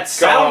 Oh my gosh.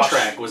 That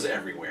soundtrack was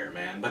everywhere,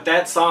 man. But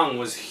that song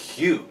was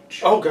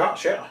huge. Oh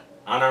gosh, yeah.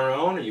 On Our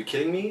Own? Are you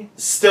kidding me?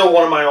 Still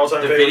one of my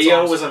all-time favorite songs. The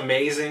video was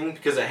amazing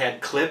because it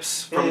had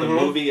clips from the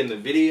movie in the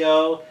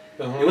video.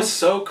 It was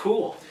so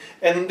cool.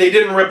 And he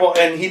didn't rip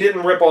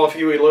off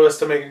Huey Lewis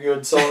to make a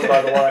good song,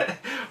 by the way.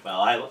 Well,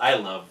 I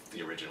love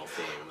the original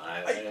theme.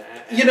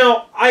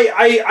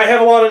 I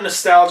have a lot of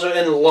nostalgia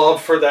and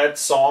love for that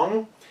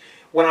song.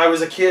 When I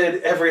was a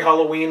kid, every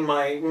Halloween,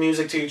 my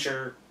music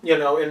teacher, in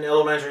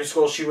elementary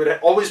school, she would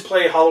always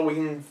play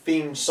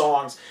Halloween-themed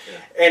songs.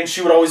 Yeah. And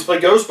she would always play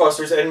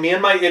Ghostbusters. And me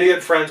and my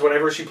idiot friends,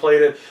 whenever she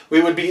played it, we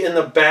would be in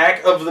the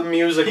back of the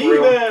music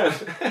room.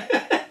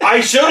 I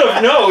should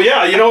have. No,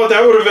 yeah. You know what?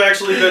 That would have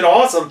actually been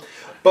awesome.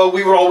 But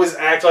we would always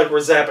act like we're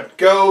zapping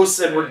ghosts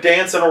and we're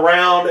dancing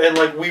around. And,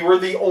 we were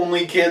the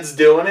only kids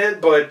doing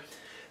it.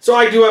 So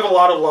I do have a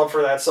lot of love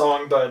for that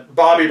song. But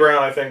Bobby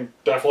Brown, I think,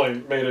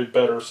 definitely made a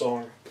better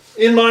song.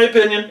 In my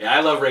opinion. Yeah,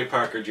 I love Ray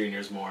Parker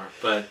Jr.'s more,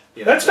 but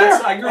that's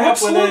fair. I grew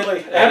up with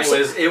it, and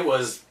it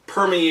was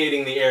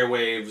permeating the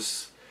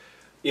airwaves,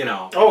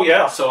 Oh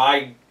yeah. So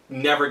I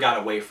never got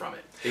away from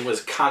it. It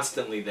was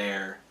constantly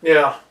there.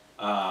 Yeah.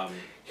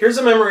 Here's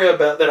a memory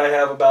that I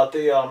have about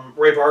the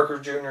Ray Parker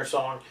Jr.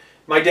 song.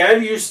 My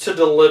dad used to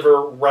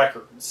deliver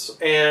records,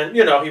 and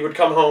he would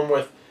come home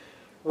with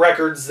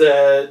records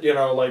that,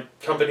 like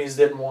companies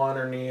didn't want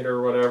or need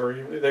or whatever.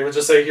 They would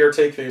just say, here,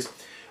 take these.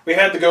 We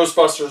had the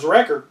Ghostbusters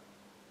record.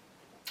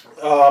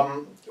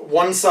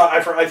 One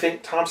side, I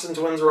think Thompson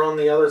Twins were on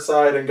the other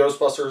side and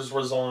Ghostbusters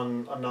was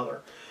on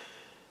another.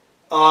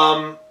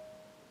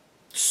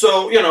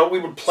 So, we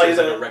would play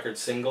that. A record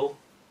single?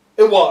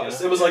 It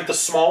was. It was like the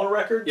smaller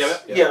records? Yeah.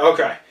 Yeah,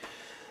 okay.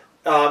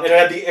 It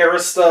had the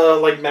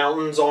Arista,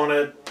 mountains on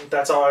it.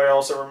 That's how I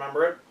also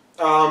remember it.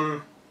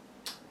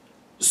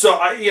 So,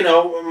 I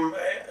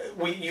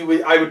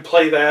would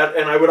play that,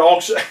 and I would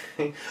also...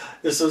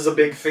 This was a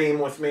big theme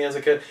with me as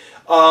a kid.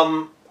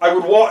 I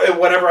would walk...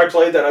 Whenever I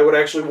played that, I would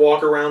actually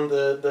walk around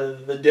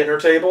the dinner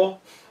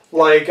table,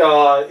 like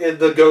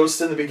the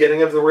ghost in the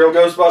beginning of the real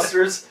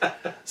Ghostbusters.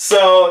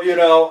 So,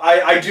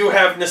 I do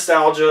have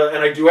nostalgia,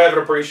 and I do have an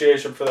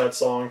appreciation for that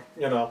song,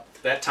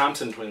 That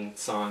Thompson Twin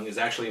song is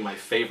actually my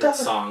favorite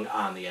song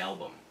on the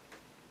album.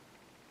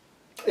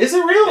 Is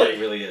it really? Yeah, it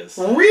really is.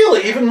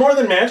 Really? Even more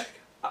than Magic?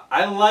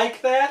 I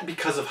like that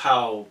because of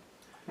how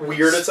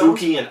weird it sounds.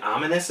 Spooky and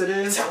ominous it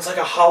is. It sounds like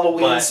a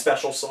Halloween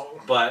special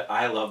song. But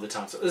I love the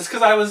Thompson. It's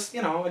because I was,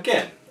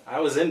 again, I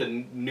was into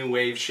new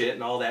wave shit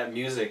and all that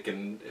music,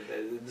 and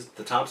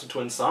the Thompson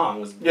Twin song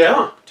was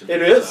to me,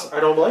 it is. So. I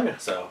don't blame you.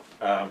 So,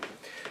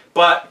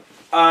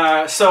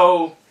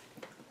 so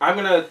I'm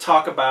gonna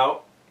talk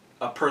about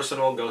a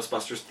personal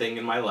Ghostbusters thing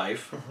in my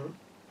life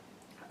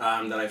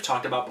that I've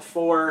talked about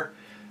before.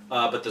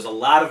 But there's a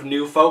lot of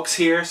new folks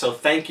here, so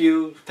thank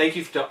you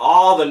to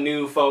all the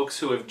new folks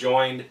who have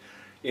joined.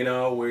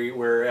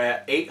 We're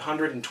at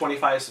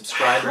 825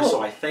 subscribers,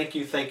 so I thank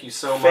you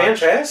so much.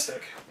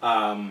 Fantastic.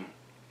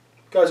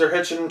 Guys are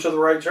hitching to the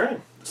right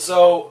train.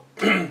 So,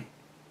 you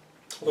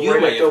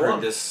may have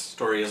heard this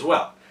story as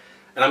well,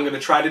 and I'm going to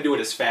try to do it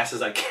as fast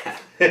as I can.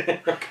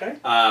 Okay.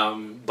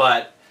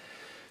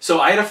 So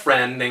I had a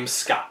friend named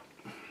Scott,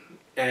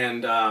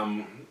 and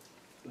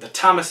the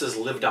Thomases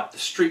lived up the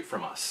street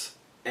from us.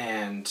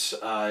 And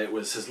it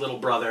was his little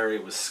brother,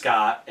 it was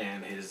Scott,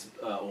 and his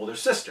older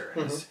sister.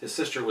 And his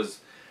sister was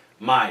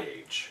my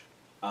age,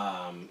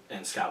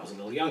 and Scott was a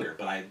little younger.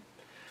 But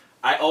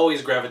I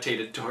always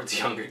gravitated towards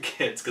younger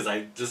kids because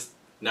I just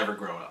never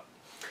grown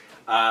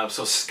up.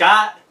 So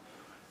Scott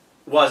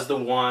was the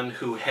one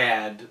who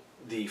had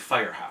the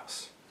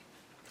firehouse.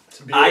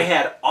 I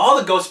had all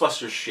the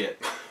Ghostbusters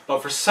shit,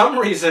 but for some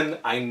reason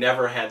I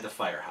never had the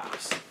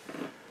firehouse.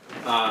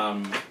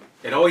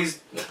 It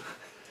always...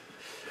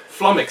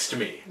 flummoxed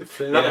me,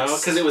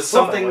 because it was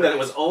something that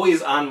was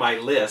always on my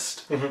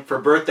list for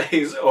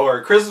birthdays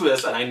or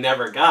Christmas, and I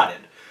never got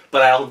it.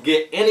 But I'll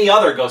get any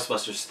other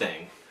Ghostbusters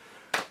thing.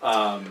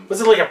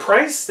 Was it like a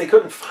price they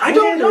couldn't find? I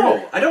don't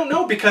know. I don't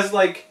know because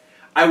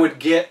I would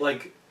get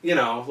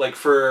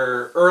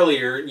for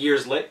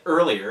years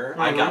earlier,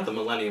 I got the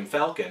Millennium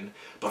Falcon,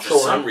 but for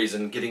some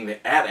reason getting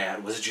the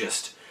AT-AT was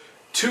just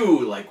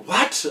too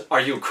what? Are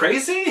you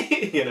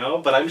crazy?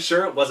 But I'm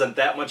sure it wasn't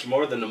that much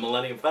more than the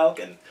Millennium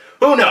Falcon.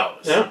 Who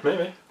knows? Yeah,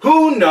 maybe.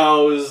 Who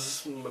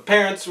knows? My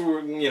parents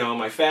were,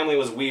 my family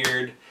was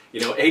weird.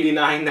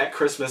 89 that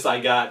Christmas I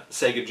got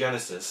Sega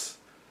Genesis.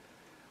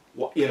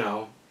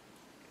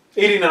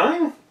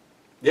 89?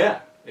 Yeah,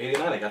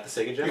 89 I got the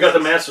Sega Genesis. You got the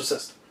Master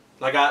System.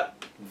 I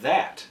got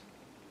that.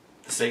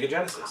 The Sega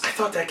Genesis. I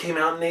thought that came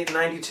out in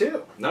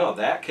 92. No,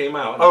 that came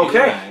out in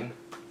 89.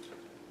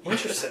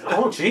 Interesting.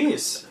 Oh,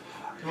 jeez.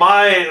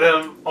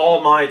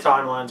 All my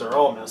timelines are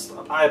all messed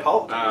up. I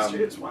apologize.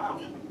 Jeez,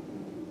 wow.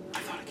 I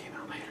thought it came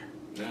out later.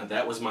 No,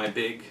 that was my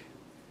big...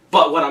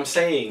 But what I'm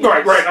saying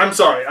Right, I'm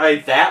sorry.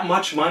 That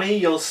much money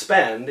you'll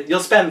spend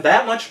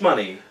that much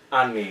money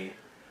on me,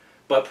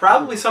 but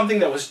probably something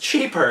that was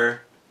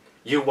cheaper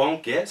you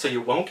won't get, so you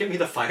won't get me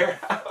the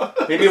firehouse.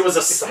 Maybe it was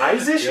a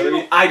size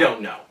issue? I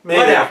don't know. Maybe.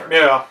 Whatever.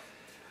 Yeah.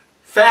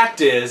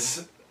 Fact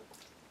is,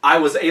 I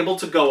was able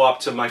to go up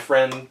to my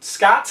friend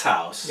Scott's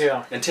house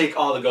and take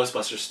all the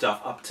Ghostbusters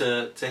stuff up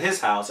to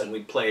his house, and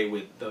we'd play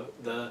with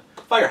the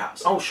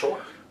firehouse. Oh, sure.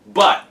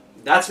 But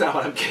that's not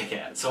what I'm getting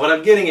at. So what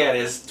I'm getting at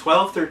is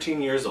 12,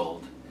 13 years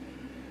old,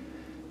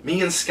 me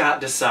and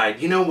Scott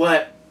decide, you know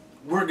what?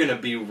 We're going to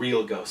be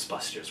real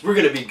Ghostbusters. We're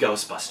going to be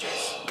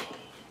Ghostbusters.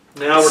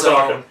 Now we're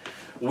talking.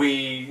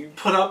 We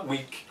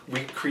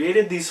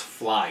created these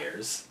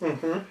flyers,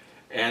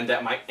 and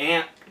that my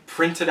aunt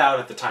printed out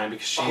at the time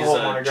because she's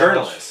a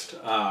journalist.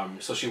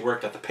 So she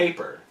worked at the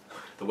paper,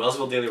 the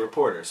Wellsville Daily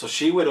Reporter. So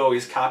she would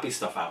always copy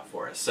stuff out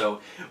for us.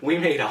 So we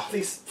made all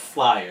these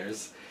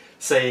flyers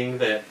saying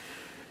that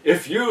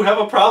if you have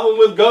a problem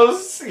with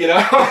ghosts,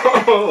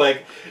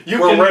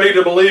 we're ready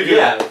to believe you.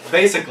 Yeah,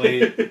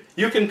 basically,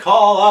 you can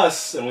call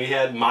us, and we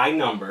had my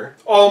number.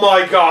 Oh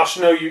my gosh,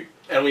 no, you...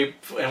 And we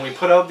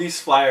put out these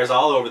flyers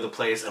all over the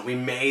place, and we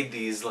made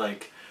these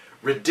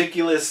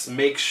ridiculous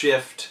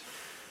makeshift.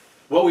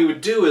 What we would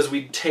do is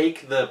we'd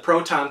take the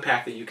proton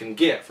pack that you can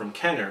get from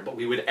Kenner, but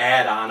we would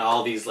add on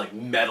all these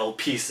metal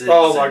pieces.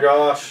 Oh my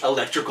gosh!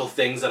 Electrical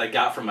things that I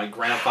got from my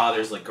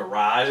grandfather's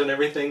garage and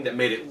everything that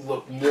made it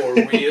look more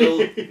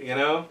real,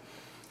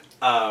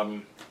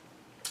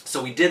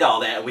 So we did all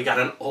that, and we got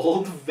an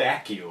old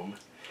vacuum,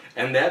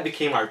 and that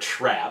became our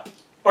trap.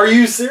 Are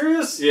you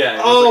serious? Yeah. It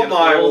was Oh like an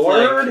my old,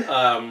 word!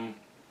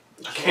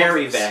 Like,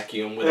 carry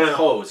vacuum with a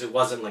hose. It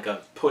wasn't like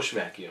a push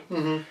vacuum.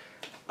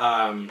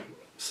 Mm-hmm.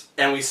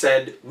 And we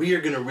said, we are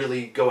going to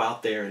really go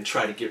out there and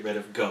try to get rid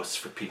of ghosts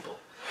for people.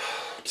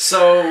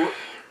 So,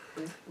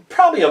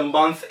 probably a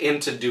month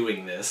into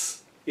doing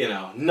this,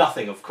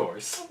 nothing, of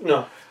course.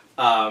 No.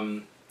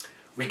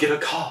 We get a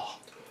call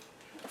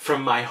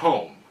from my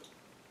home.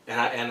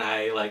 And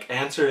I like,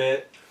 answer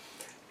it.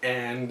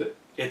 And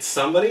it's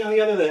somebody on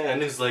the other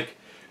end who's like,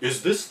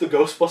 is this the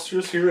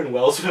Ghostbusters here in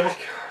Wellsville? Oh my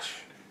gosh.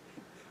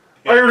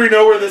 I already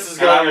know where this is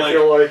going, I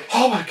feel like.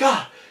 Oh my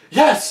god!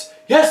 Yes!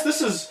 Yes,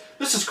 this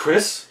is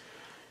Chris.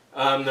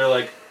 They're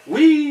like,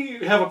 we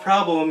have a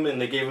problem, and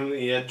they gave him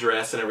the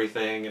address and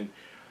everything, and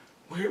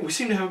we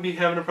seem to be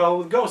having a problem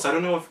with ghosts. I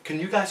don't know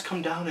can you guys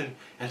come down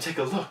and take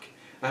a look?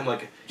 And I'm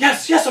like,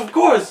 yes, of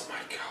course! Oh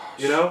my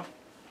gosh.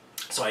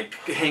 So I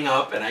hang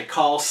up, and I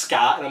call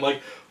Scott, and I'm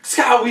like,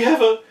 Scott, we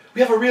have a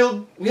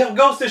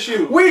ghost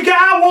issue! We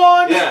got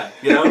one! Yeah,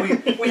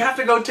 we have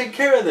to go take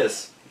care of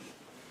this.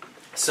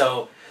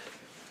 So,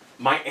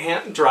 my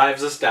aunt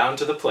drives us down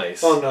to the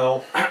place. Oh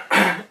no.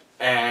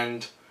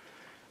 And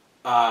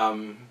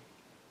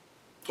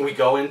we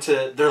go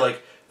into. They're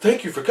like,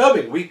 "Thank you for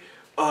coming.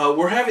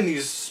 We're having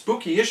these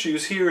spooky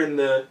issues here in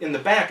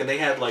the back." And they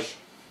had like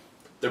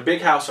their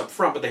big house up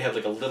front, but they had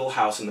like a little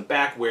house in the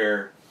back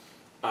where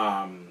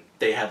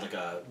they had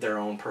like their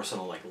own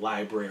personal like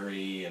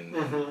library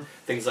and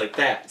things like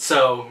that.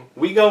 So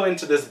we go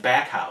into this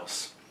back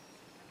house,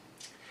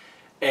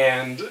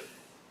 and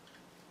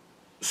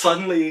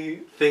suddenly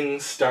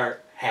things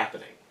start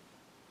happening.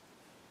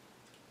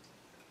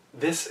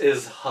 This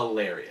is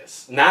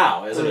hilarious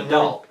now as an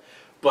adult,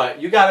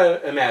 but you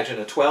gotta imagine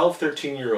a 12, 13-year-old